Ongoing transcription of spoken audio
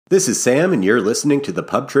This is Sam, and you're listening to the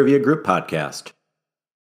Pub Trivia Group podcast.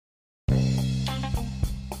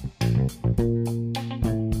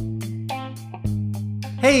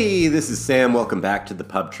 Hey, this is Sam. Welcome back to the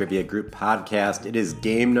Pub Trivia Group podcast. It is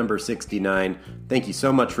game number 69. Thank you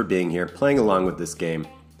so much for being here, playing along with this game.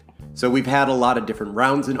 So we've had a lot of different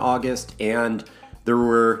rounds in August, and there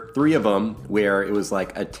were 3 of them where it was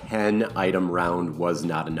like a 10-item round was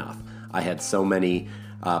not enough. I had so many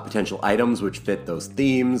potential items which fit those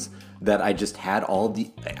themes that I just had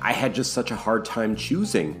I had just such a hard time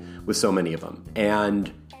choosing with so many of them.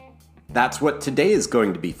 And that's what today is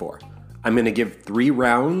going to be for. I'm going to give 3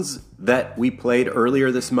 rounds that we played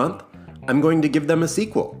earlier this month. I'm going to give them a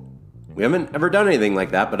sequel. We haven't ever done anything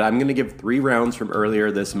like that, but I'm going to give 3 rounds from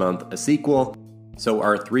earlier this month a sequel. So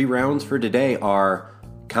our 3 rounds for today are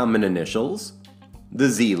Common Initials, the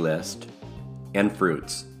Z List, and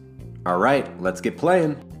Fruits. All right, let's get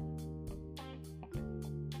playing.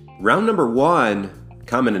 Round number 1,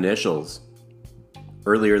 Common Initials.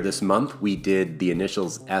 Earlier this month, we did the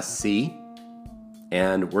initials SC,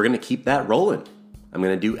 and we're going to keep that rolling. I'm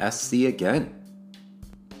going to do SC again.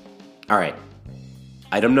 All right,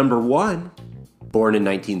 item number 1, born in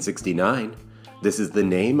 1969. This is the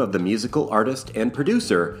name of the musical artist and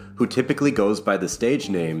producer who typically goes by the stage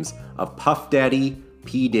names of Puff Daddy,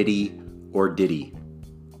 P. Diddy, or Diddy.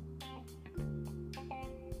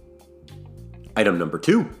 Item number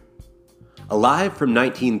 2. Alive from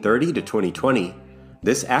 1930 to 2020,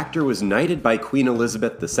 this actor was knighted by Queen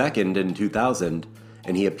Elizabeth II in 2000,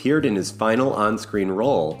 and he appeared in his final on-screen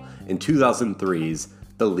role in 2003's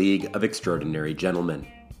The League of Extraordinary Gentlemen.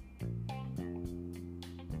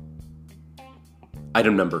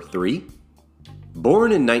 Item number 3.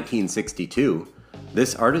 Born in 1962,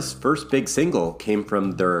 this artist's first big single came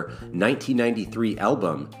from their 1993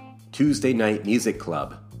 album, Tuesday Night Music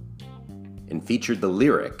Club, and featured the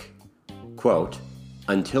lyric, quote,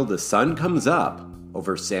 "Until the sun comes up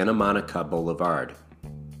over Santa Monica Boulevard."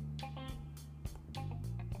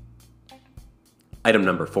 Item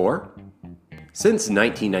number 4. Since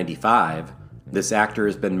 1995, this actor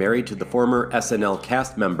has been married to the former SNL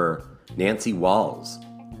cast member Nancy Walls.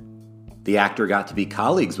 The actor got to be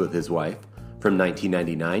colleagues with his wife from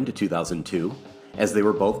 1999 to 2002, as they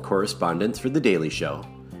were both correspondents for The Daily Show,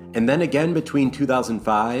 and then again between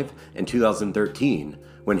 2005 and 2013,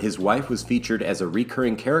 when his wife was featured as a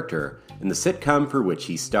recurring character in the sitcom for which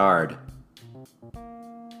he starred.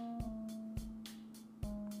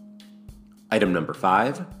 Item number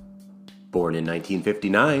 5. Born in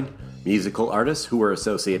 1959, musical artists who were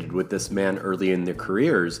associated with this man early in their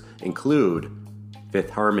careers include Fifth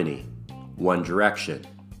Harmony, One Direction,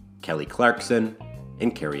 Kelly Clarkson,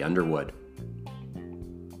 and Carrie Underwood.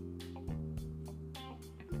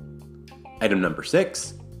 Item number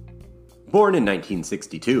 6. Born in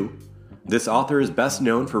 1962, this author is best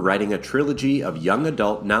known for writing a trilogy of young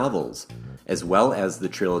adult novels, as well as the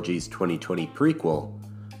trilogy's 2020 prequel,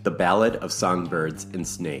 The Ballad of Songbirds and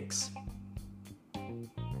Snakes.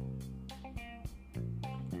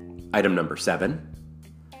 Item number 7.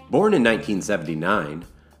 Born in 1979,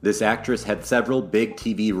 this actress had several big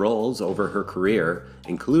TV roles over her career,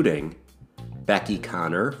 including Becky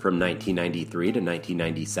Connor from 1993 to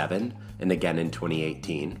 1997, and again in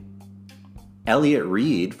 2018, Elliot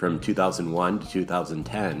Reed from 2001 to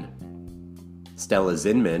 2010, Stella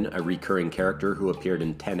Zinman, a recurring character who appeared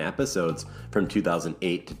in 10 episodes from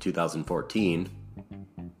 2008 to 2014,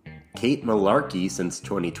 Kate Malarkey since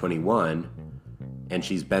 2021, and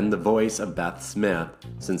she's been the voice of Beth Smith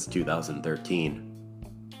since 2013.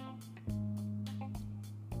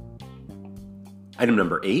 Item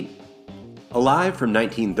number 8. Alive from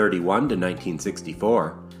 1931 to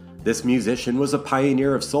 1964, this musician was a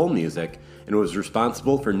pioneer of soul music and was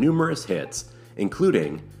responsible for numerous hits,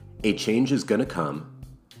 including A Change Is Gonna Come,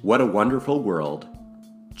 What a Wonderful World,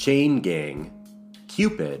 Chain Gang,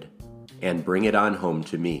 Cupid, and Bring It On Home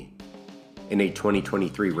to Me. In a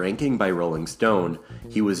 2023 ranking by Rolling Stone,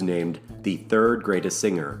 he was named the 3rd greatest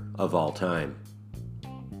singer of all time.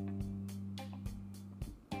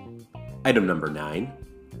 Item number 9.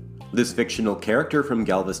 This fictional character from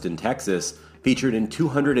Galveston, Texas, featured in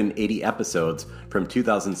 280 episodes from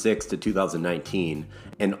 2006 to 2019,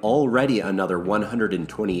 and already another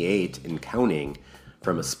 128 and counting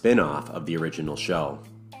from a spin-off of the original show.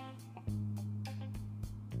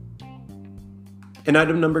 And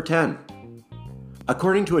item number 10.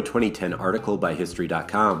 According to a 2010 article by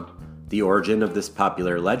History.com, the origin of this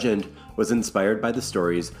popular legend was inspired by the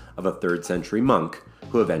stories of a 3rd century monk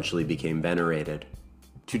who eventually became venerated.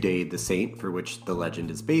 Today, the saint for which the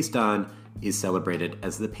legend is based on is celebrated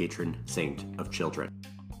as the patron saint of children.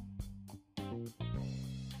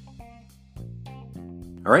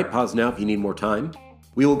 All right, pause now if you need more time.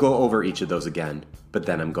 We will go over each of those again, but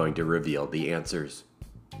then I'm going to reveal the answers.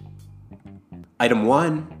 Item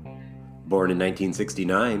 1. Born in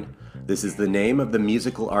 1969. This is the name of the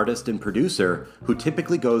musical artist and producer who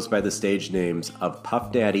typically goes by the stage names of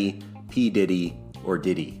Puff Daddy, P. Diddy, or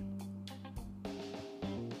Diddy.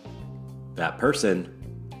 That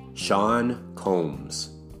person, Sean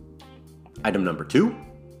Combs. Item number 2.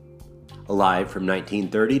 Alive from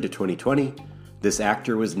 1930 to 2020, this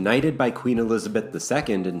actor was knighted by Queen Elizabeth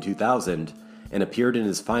II in 2000 and appeared in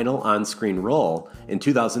his final on-screen role in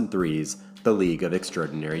 2003's The League of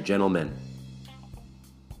Extraordinary Gentlemen.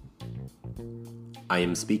 I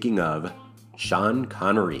am speaking of Sean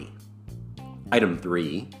Connery. Item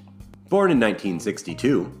 3. Born in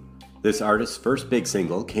 1962, this artist's first big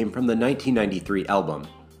single came from the 1993 album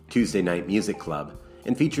Tuesday Night Music Club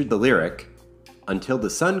and featured the lyric, "Until the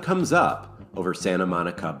sun comes up over Santa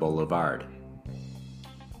Monica Boulevard."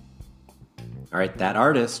 All right, that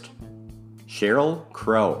artist, Sheryl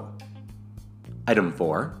Crow. Item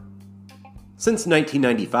 4. Since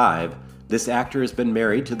 1995, this actor has been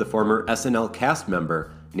married to the former SNL cast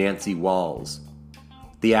member Nancy Walls.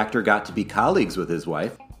 The actor got to be colleagues with his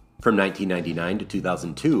wife from 1999 to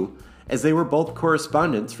 2002, as they were both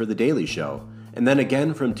correspondents for The Daily Show, and then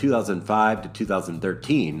again from 2005 to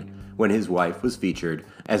 2013, when his wife was featured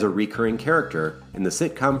as a recurring character in the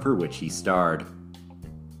sitcom for which he starred.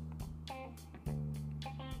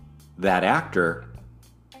 That actor,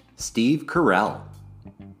 Steve Carell.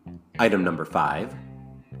 Item number 5.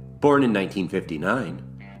 Born in 1959,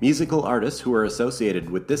 musical artists who are associated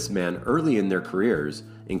with this man early in their careers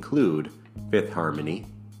include Fifth Harmony,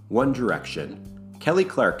 One Direction, Kelly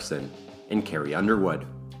Clarkson, and Carrie Underwood.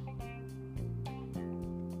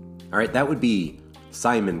 All right, that would be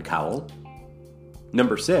Simon Cowell.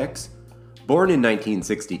 Number 6. Born in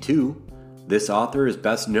 1962, this author is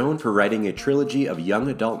best known for writing a trilogy of young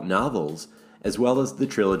adult novels, as well as the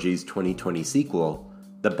trilogy's 2020 sequel,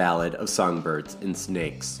 The Ballad of Songbirds and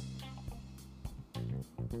Snakes.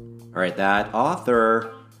 All right, that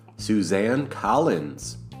author, Suzanne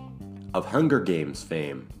Collins, of Hunger Games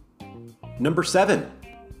fame. Number 7.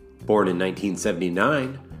 Born in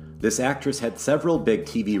 1979, this actress had several big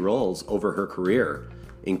TV roles over her career,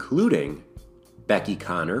 including Becky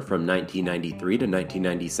Connor from 1993 to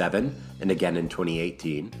 1997, and again in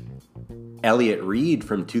 2018, Elliot Reed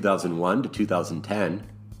from 2001 to 2010,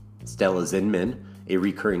 Stella Zinman, a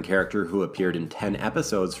recurring character who appeared in 10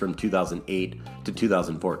 episodes from 2008 to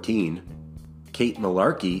 2014, Kate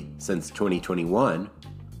Malarkey since 2021,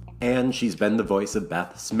 and she's been the voice of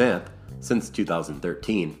Beth Smith since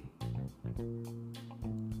 2013.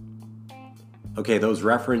 Okay, those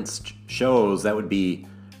referenced shows, that would be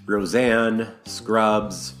Roseanne,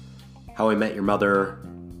 Scrubs, How I Met Your Mother,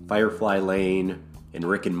 Firefly Lane, and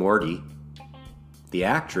Rick and Morty. The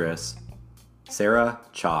actress, Sarah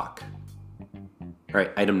Chalke. All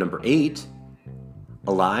right, item number 8.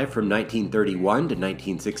 Alive from 1931 to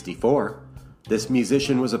 1964, this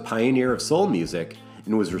musician was a pioneer of soul music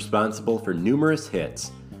and was responsible for numerous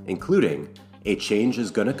hits, including A Change Is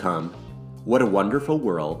Gonna Come, What a Wonderful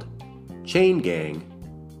World, Chain Gang,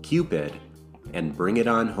 Cupid, and Bring It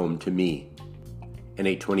On Home to Me. In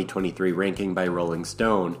a 2023 ranking by Rolling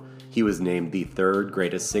Stone, he was named the 3rd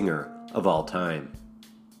greatest singer of all time.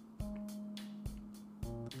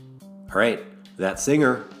 All right, that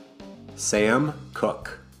singer, Sam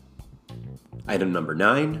Cooke. Item number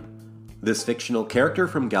 9. This fictional character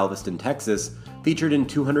from Galveston, Texas, featured in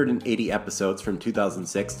 280 episodes from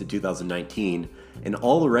 2006 to 2019, and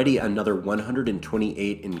already another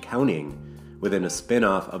 128 and counting within a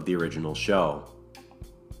spin-off of the original show.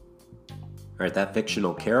 All right, that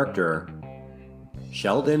fictional character,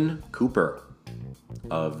 Sheldon Cooper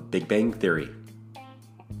of Big Bang Theory.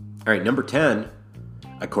 All right, number 10.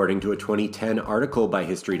 According to a 2010 article by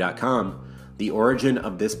History.com, the origin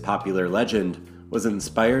of this popular legend was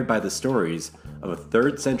inspired by the stories of a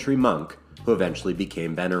 3rd century monk who eventually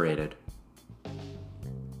became venerated.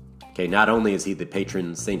 Okay, not only is he the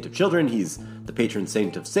patron saint of children, he's the patron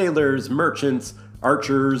saint of sailors, merchants,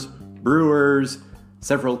 archers, brewers,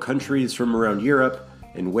 several countries from around Europe,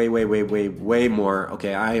 and way more.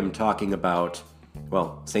 Okay, I am talking about,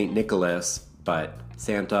 well, St. Nicholas, but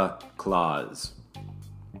Santa Claus.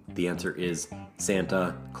 The answer is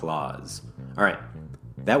Santa Claus. All right,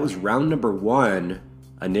 that was round number 1,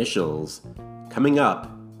 initials. Coming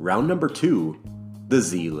up, round number 2, the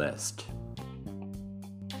Z list.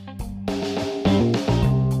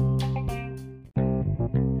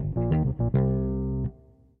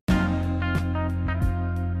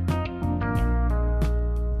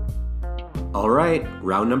 All right,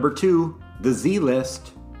 round number 2, the Z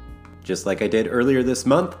list. Just like I did earlier this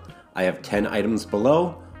month, I have 10 items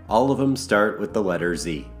below. All of them start with the letter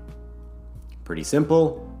Z. Pretty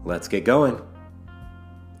simple. Let's get going.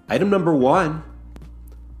 Item number 1.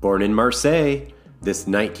 Born in Marseille, this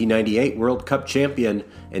 1998 World Cup champion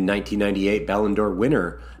and 1998 Ballon d'Or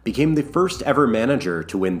winner became the first ever manager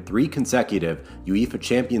to win 3 consecutive UEFA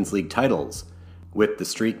Champions League titles, with the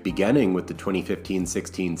streak beginning with the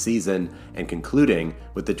 2015-16 season and concluding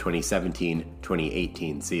with the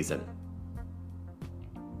 2017-2018 season.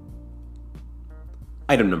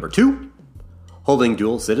 Item number 2. Holding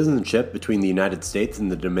dual citizenship between the United States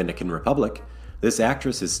and the Dominican Republic, this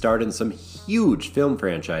actress has starred in some huge film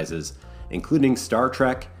franchises, including Star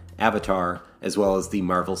Trek, Avatar, as well as the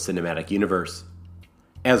Marvel Cinematic Universe.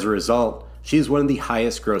 As a result, she is one of the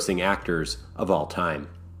highest grossing actors of all time.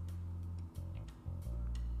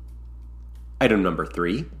 Item number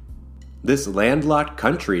 3. This landlocked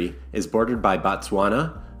country is bordered by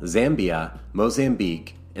Botswana, Zambia,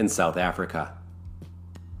 Mozambique, and South Africa.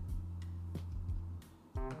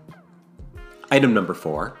 Item number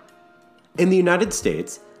 4. In the United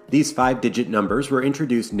States, these 5-digit numbers were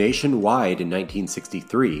introduced nationwide in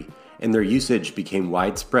 1963, and their usage became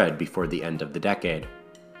widespread before the end of the decade.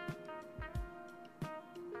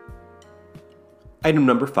 Item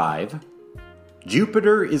number 5.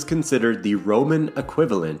 Jupiter is considered the Roman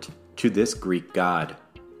equivalent to this Greek god.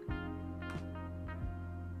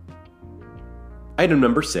 Item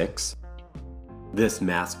number 6. This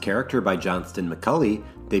masked character by Johnston McCulley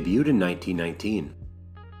debuted in 1919.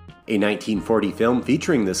 A 1940 film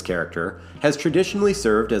featuring this character has traditionally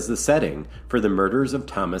served as the setting for the murders of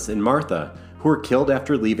Thomas and Martha, who were killed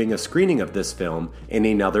after leaving a screening of this film in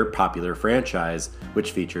another popular franchise,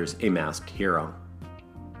 which features a masked hero.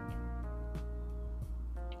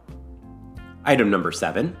 Item number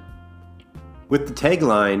 7. With the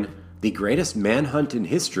tagline, "The Greatest Manhunt in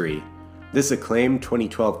History," this acclaimed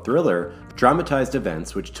 2012 thriller dramatized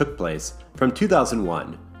events which took place from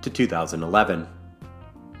 2001 to 2011.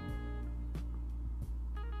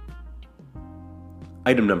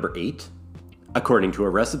 Item number 8. According to a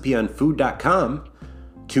recipe on food.com,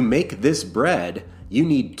 to make this bread, you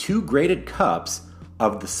need 2 grated cups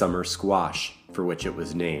of the summer squash, for which it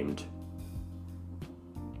was named.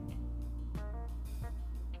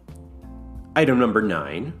 Item number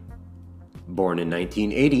 9. Born in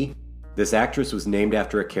 1980, this actress was named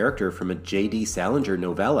after a character from a J.D. Salinger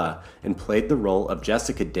novella and played the role of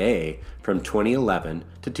Jessica Day from 2011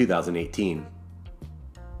 to 2018.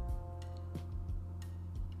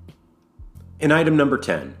 And item number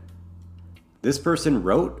 10. This person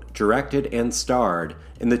wrote, directed, and starred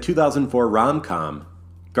in the 2004 rom-com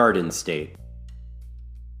Garden State.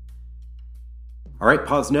 Alright,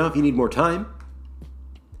 pause now if you need more time.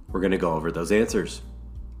 We're going to go over those answers.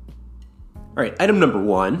 Alright, item number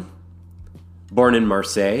 1. Born in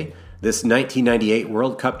Marseille, this 1998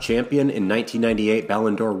 World Cup champion and 1998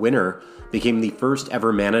 Ballon d'Or winner became the first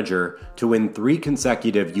ever manager to win 3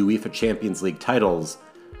 consecutive UEFA Champions League titles.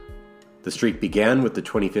 The streak began with the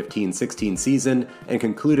 2015-16 season and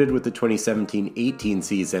concluded with the 2017-18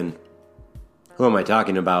 season. Who am I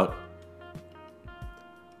talking about?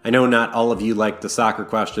 I know not all of you like the soccer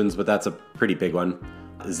questions, but that's a pretty big one.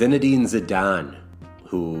 Zinedine Zidane,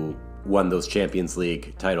 who won those Champions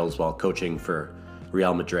League titles while coaching for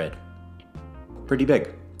Real Madrid. Pretty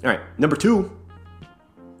big. All right, number 2,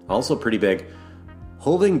 also pretty big.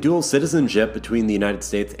 Holding dual citizenship between the United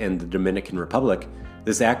States and the Dominican Republic,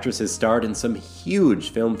 this actress has starred in some huge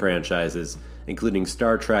film franchises, including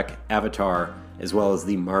Star Trek, Avatar, as well as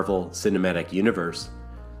the Marvel Cinematic Universe.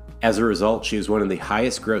 As a result, she is one of the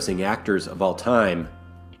highest grossing actors of all time.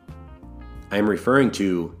 I am referring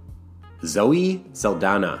to Zoe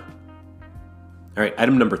Saldana. Alright,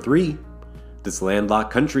 item number 3. This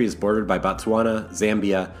landlocked country is bordered by Botswana,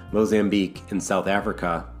 Zambia, Mozambique, and South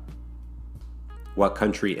Africa. What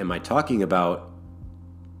country am I talking about?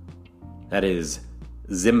 That is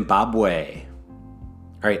Zimbabwe.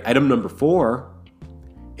 Alright, item number 4.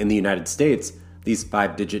 In the United States, these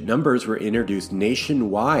 5-digit numbers were introduced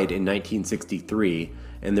nationwide in 1963,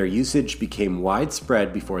 and their usage became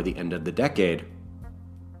widespread before the end of the decade.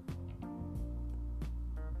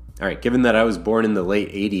 Alright, given that I was born in the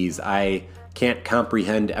late 80s, I can't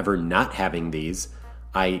comprehend ever not having these.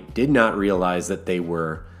 I did not realize that they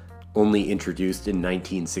were only introduced in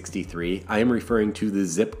 1963. I am referring to the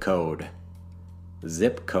zip code.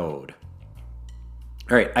 Zip code.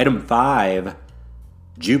 Alright, item 5.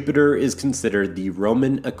 Jupiter is considered the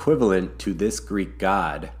Roman equivalent to this Greek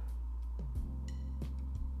god.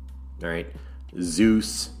 Alright,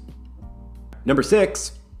 Zeus. Number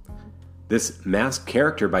 6. This masked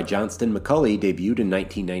character by Johnston McCulley debuted in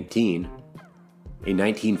 1919. A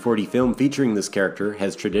 1940 film featuring this character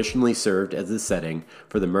has traditionally served as the setting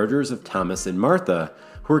for the murders of Thomas and Martha,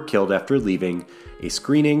 who were killed after leaving a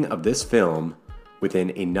screening of this film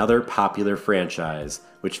within another popular franchise,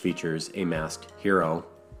 which features a masked hero.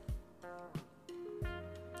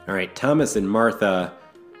 All right, Thomas and Martha,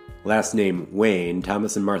 last name Wayne,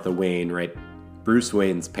 Thomas and Martha Wayne, right? Bruce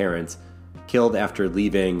Wayne's parents, killed after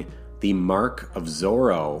leaving the Mark of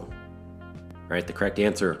Zorro. All right, the correct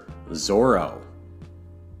answer, Zorro. All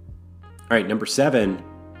right, number 7,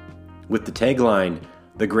 with the tagline,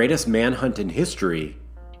 "The Greatest Manhunt in History,"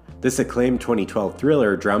 this acclaimed 2012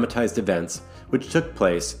 thriller dramatized events which took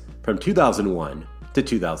place from 2001 to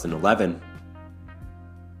 2011.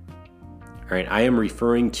 All right, I am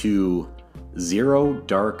referring to Zero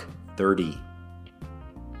Dark 30.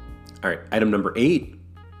 All right, item number 8.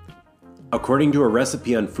 According to a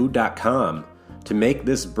recipe on food.com, to make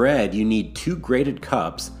this bread, you need 2 grated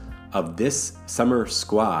cups of this summer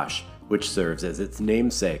squash, which serves as its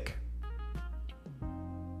namesake.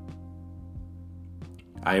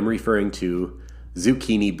 I am referring to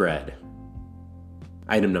zucchini bread.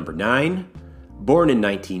 Item number 9. Born in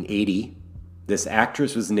 1980, this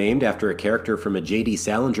actress was named after a character from a J.D.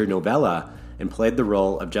 Salinger novella and played the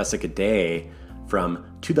role of Jessica Day from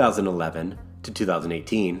 2011 to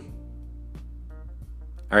 2018.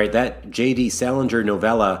 All right, that J.D. Salinger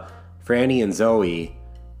novella, Franny and Zoe,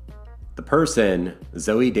 the person,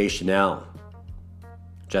 Zoe Deschanel.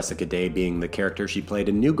 Jessica Day being the character she played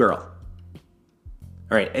in New Girl.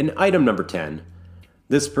 All right, and item number 10.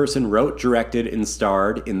 This person wrote, directed, and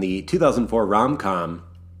starred in the 2004 rom-com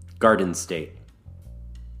Garden State.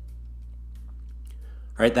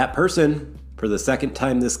 All right, that person, for the second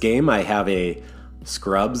time this game, I have a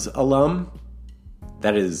Scrubs alum.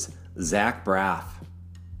 That is Zach Braff.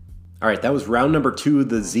 All right, that was round number 2,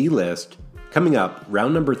 the Z list. Coming up,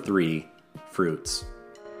 round number 3, fruits.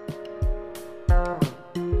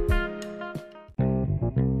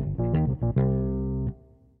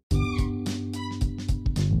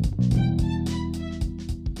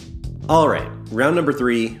 All right, round number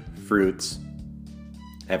 3, fruits.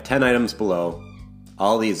 I have 10 items below.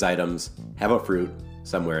 All these items have a fruit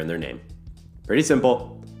somewhere in their name. Pretty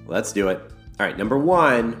simple. Let's do it. All right, number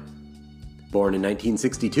 1, born in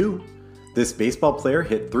 1962. This baseball player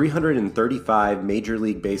hit 335 Major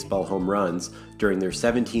League Baseball home runs during their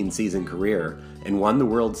 17-season career and won the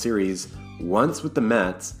World Series once with the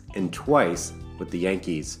Mets and twice with the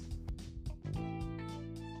Yankees.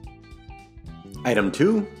 Item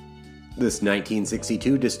 2. This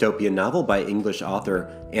 1962 dystopian novel by English author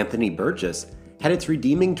Anthony Burgess had its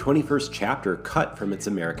redeeming 21st chapter cut from its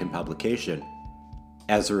American publication.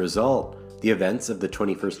 As a result, the events of the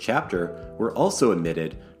 21st chapter were also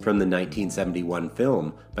omitted from the 1971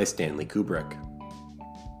 film by Stanley Kubrick.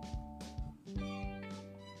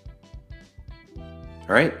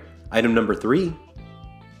 All right, item number 3.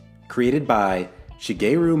 Created by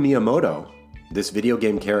Shigeru Miyamoto, this video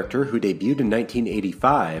game character, who debuted in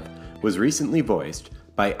 1985, was recently voiced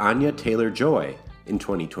by Anya Taylor-Joy in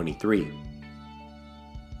 2023.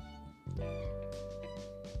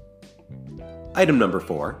 Item number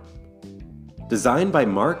 4. Designed by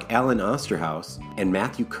Mark Allen Osterhaus and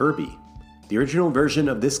Matthew Kirby, the original version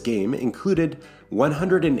of this game included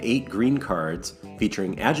 108 green cards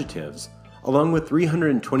featuring adjectives, along with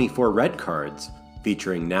 324 red cards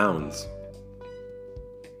featuring nouns.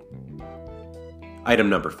 Item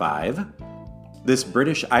number 5. This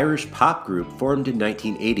British-Irish pop group formed in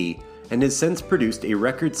 1980 and has since produced a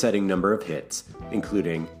record-setting number of hits,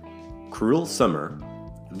 including Cruel Summer,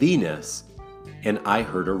 Venus, and I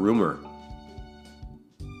Heard a Rumor.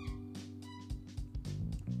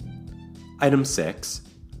 Item 6.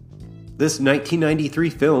 This 1993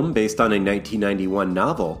 film, based on a 1991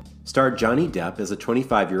 novel, starred Johnny Depp as a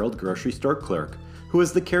 25-year-old grocery store clerk who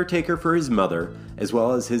was the caretaker for his mother, as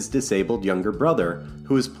well as his disabled younger brother,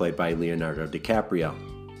 who was played by Leonardo DiCaprio.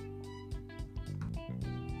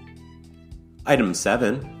 Item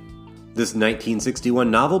 7. This 1961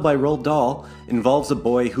 novel by Roald Dahl involves a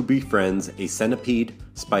boy who befriends a centipede,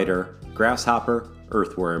 spider, grasshopper,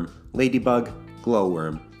 earthworm, ladybug,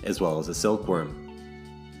 glowworm, as well as a silkworm.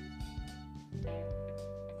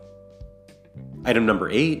 Item number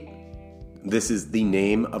 8. This is the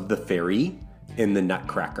name of the fairy in the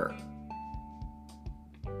Nutcracker.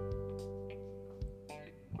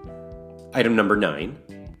 Item number 9.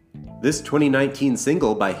 This 2019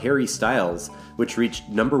 single by Harry Styles, which reached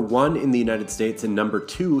number 1 in the United States and number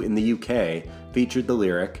 2 in the UK, featured the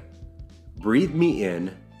lyric, "Breathe me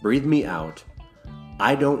in, breathe me out.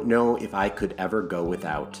 I don't know if I could ever go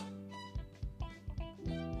without."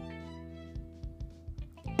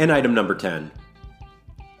 And item number 10.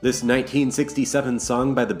 This 1967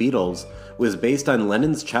 song by the Beatles was based on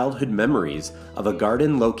Lennon's childhood memories of a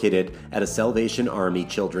garden located at a Salvation Army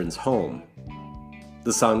children's home.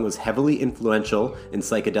 The song was heavily influential in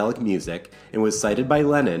psychedelic music and was cited by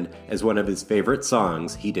Lennon as one of his favorite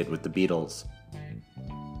songs he did with the Beatles.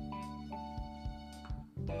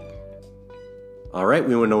 Alright,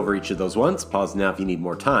 we went over each of those once. Pause now if you need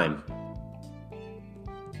more time.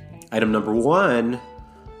 Item number 1.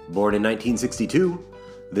 Born in 1962,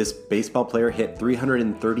 this baseball player hit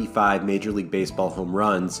 335 Major League Baseball home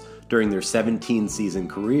runs during their 17-season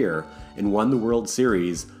career and won the World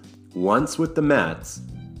Series once with the Mets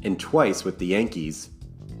and twice with the Yankees.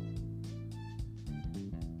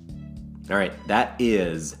 Alright, that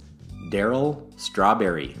is Darryl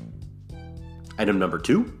Strawberry. Item number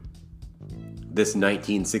 2. This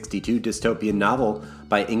 1962 dystopian novel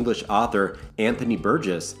by English author Anthony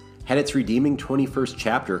Burgess had its redeeming 21st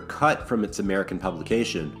chapter cut from its American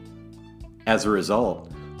publication. As a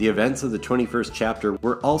result, the events of the 21st chapter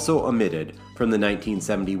were also omitted from the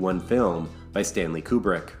 1971 film by Stanley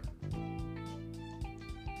Kubrick.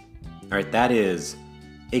 Alright, that is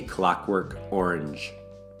A Clockwork Orange.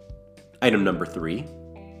 Item number 3.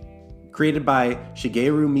 Created by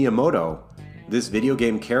Shigeru Miyamoto, this video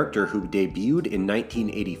game character who debuted in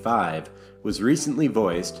 1985 was recently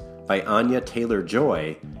voiced by Anya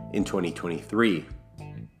Taylor-Joy in 2023.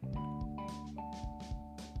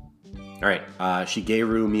 Alright,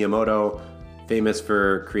 Shigeru Miyamoto, famous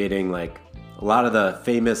for creating a lot of the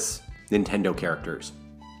famous Nintendo characters,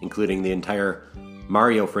 including the entire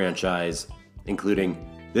Mario franchise, including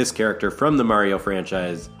this character from the Mario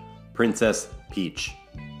franchise, Princess Peach,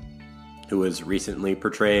 who was recently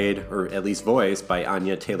portrayed, or at least voiced, by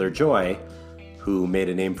Anya Taylor-Joy, who made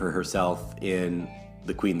a name for herself in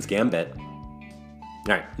The Queen's Gambit.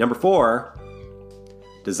 Alright, number 4.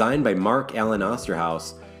 Designed by Mark Allen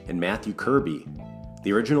Osterhaus and Matthew Kirby.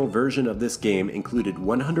 The original version of this game included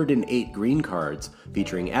 108 green cards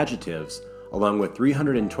featuring adjectives, along with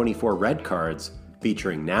 324 red cards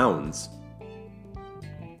featuring nouns.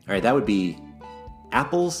 Alright, that would be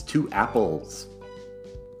Apples to Apples.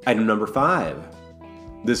 Item number 5.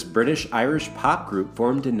 This British-Irish pop group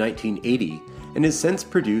formed in 1980 and has since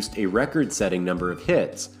produced a record-setting number of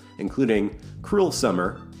hits, including Cruel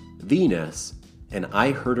Summer, Venus, and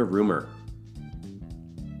I Heard a Rumor.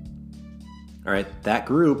 Alright, that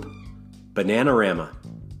group, Bananarama.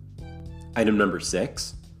 Item number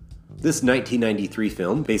 6. This 1993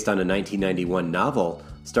 film, based on a 1991 novel,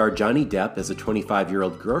 starred Johnny Depp as a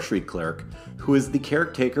 25-year-old grocery clerk who is the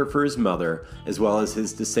caretaker for his mother as well as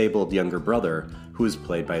his disabled younger brother, who is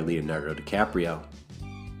played by Leonardo DiCaprio.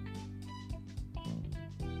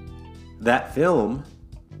 That film,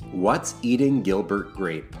 What's Eating Gilbert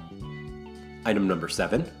Grape? Item number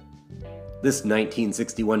 7. This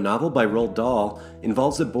 1961 novel by Roald Dahl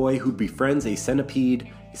involves a boy who befriends a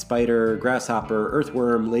centipede, a spider, grasshopper,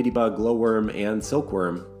 earthworm, ladybug, glowworm, and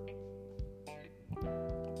silkworm.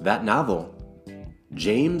 That novel,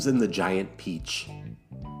 James and the Giant Peach.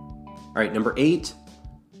 Alright, number 8.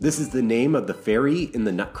 This is the name of the fairy in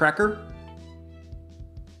the Nutcracker.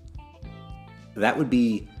 That would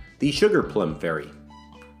be the Sugar Plum Fairy.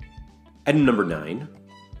 Item number 9.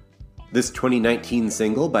 This 2019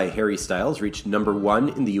 single by Harry Styles reached number 1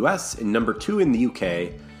 in the US and number 2 in the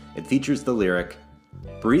UK. It features the lyric,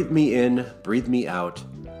 "Breathe me in, breathe me out.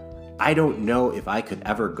 I don't know if I could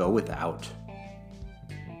ever go without."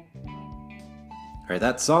 Alright,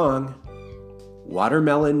 that song,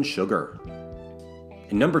 Watermelon Sugar.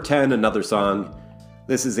 And number 10, another song.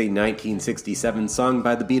 This is a 1967 song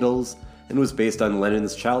by the Beatles and was based on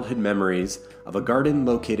Lennon's childhood memories of a garden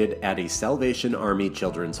located at a Salvation Army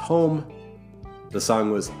children's home. The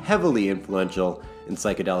song was heavily influential in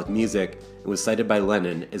psychedelic music and was cited by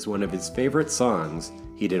Lennon as one of his favorite songs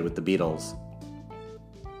he did with the Beatles.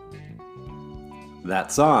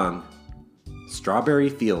 That song, Strawberry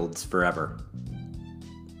Fields Forever.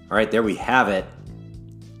 Alright, there we have it.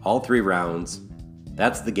 All 3 rounds.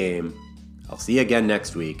 That's the game. I'll see you again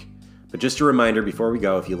next week. But just a reminder before we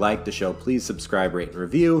go, if you like the show, please subscribe, rate, and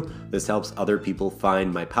review. This helps other people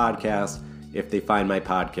find my podcast. If they find my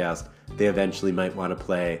podcast, they eventually might want to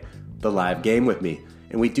play the live game with me.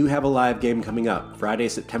 And we do have a live game coming up, Friday,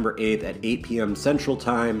 September 8th at 8 p.m. Central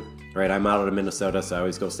Time. Right, I'm out of Minnesota, so I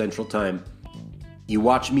always go Central Time. You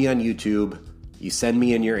watch me on YouTube. You send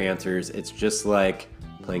me in your answers. It's just like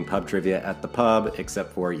playing pub trivia at the pub,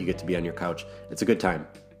 except for you get to be on your couch. It's a good time.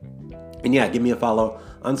 And yeah, give me a follow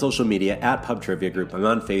on social media at Pub Trivia Group. I'm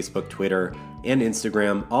on Facebook, Twitter, and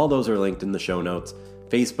Instagram. All those are linked in the show notes.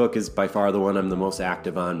 Facebook is by far the one I'm the most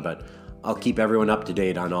active on, but I'll keep everyone up to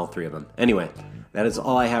date on all 3 of them. Anyway, that is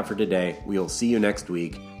all I have for today. We will see you next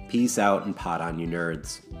week. Peace out and pot on, you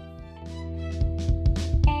nerds.